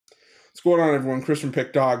What's going on, everyone? Chris from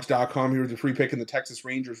Pickdawgz.com here with a free pick in the Texas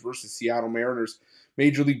Rangers versus Seattle Mariners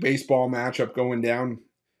Major League Baseball matchup going down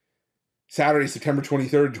Saturday, September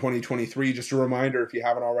 23rd, 2023. Just a reminder, if you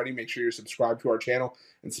haven't already, make sure you're subscribed to our channel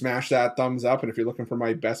and smash that thumbs up. And if you're looking for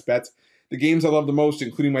my best bets, the games I love the most,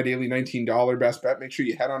 including my daily $19 best bet, make sure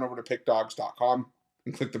you head on over to Pickdawgz.com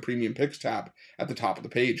and click the Premium Picks tab at the top of the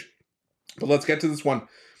page. But let's get to this one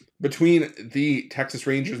between the Texas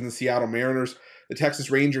Rangers and the Seattle Mariners. The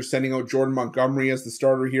Texas Rangers sending out Jordan Montgomery as the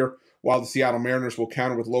starter here, while the Seattle Mariners will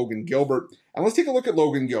counter with Logan Gilbert. And let's take a look at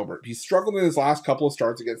Logan Gilbert. He's struggled in his last couple of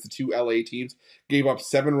starts against the two LA teams. Gave up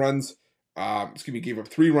 3 runs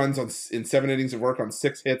in 7 innings of work on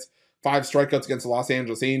 6 hits, 5 strikeouts against the Los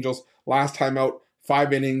Angeles Angels. Last time out,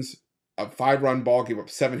 5 innings of 5-run ball, gave up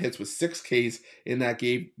 7 hits with 6 Ks in that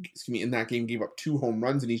game. Gave up 2 home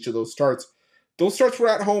runs in each of those starts. Those starts were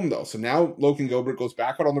at home, though. So now Logan Gilbert goes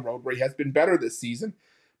back out on the road where he has been better this season.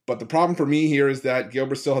 But the problem for me here is that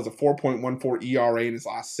Gilbert still has a 4.14 ERA in his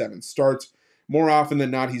last 7 starts. More often than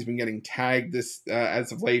not, he's been getting tagged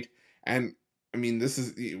as of late. And, I mean, this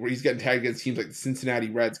is where he's getting tagged against teams like the Cincinnati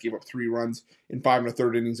Reds. Gave up 3 runs in 5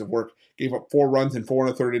 1/3 innings of work. Gave up 4 runs in 4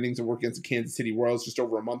 1/3 innings of work against the Kansas City Royals just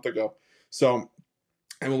over a month ago. So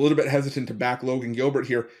I'm a little bit hesitant to back Logan Gilbert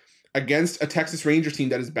here against a Texas Rangers team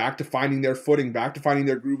that is back to finding their footing, back to finding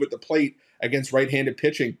their groove at the plate against right-handed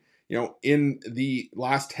pitching. You know, in the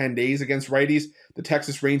last 10 days against righties, the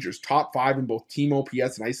Texas Rangers top 5 in both team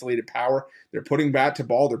OPS and isolated power. They're putting bat to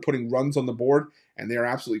ball, they're putting runs on the board, and they're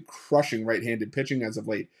absolutely crushing right-handed pitching as of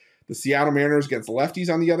late. The Seattle Mariners against lefties,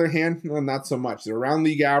 on the other hand, not so much. They're around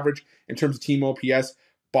league average in terms of team OPS,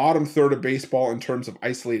 bottom third of baseball in terms of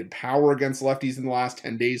isolated power against lefties in the last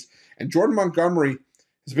 10 days. And Jordan Montgomery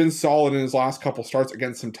has been solid in his last couple starts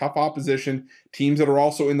against some tough opposition, teams that are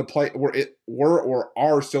also in the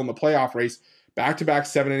are still in the playoff race. Back-to-back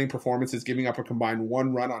 7-inning performances, giving up a combined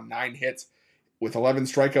 1 run on 9 hits with 11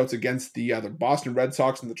 strikeouts against the Boston Red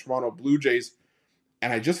Sox and the Toronto Blue Jays.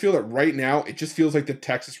 And I just feel that right now, it just feels like the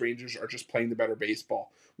Texas Rangers are just playing the better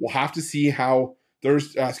baseball. We'll have to see how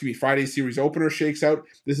Friday's series opener shakes out.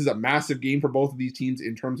 This is a massive game for both of these teams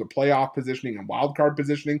in terms of playoff positioning and wild card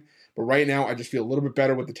positioning. But right now, I just feel a little bit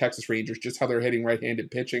better with the Texas Rangers, just how they're hitting right-handed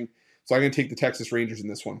pitching. So I'm going to take the Texas Rangers in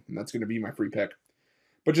this one, and that's going to be my free pick.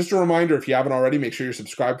 But just a reminder, if you haven't already, make sure you're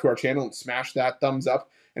subscribed to our channel and smash that thumbs up.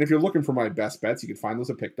 And if you're looking for my best bets, you can find those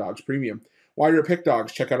at Pick Dawgz Premium. While you're at Pick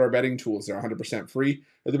Dawgz, check out our betting tools. They're 100% free.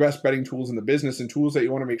 They're the best betting tools in the business and tools that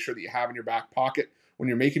you want to make sure that you have in your back pocket when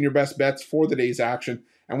you're making your best bets for the day's action.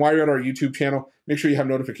 And while you're at our YouTube channel, make sure you have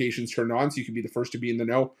notifications turned on so you can be the first to be in the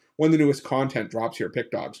know when the newest content drops here at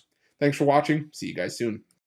Pick Dawgz. Thanks for watching. See you guys soon.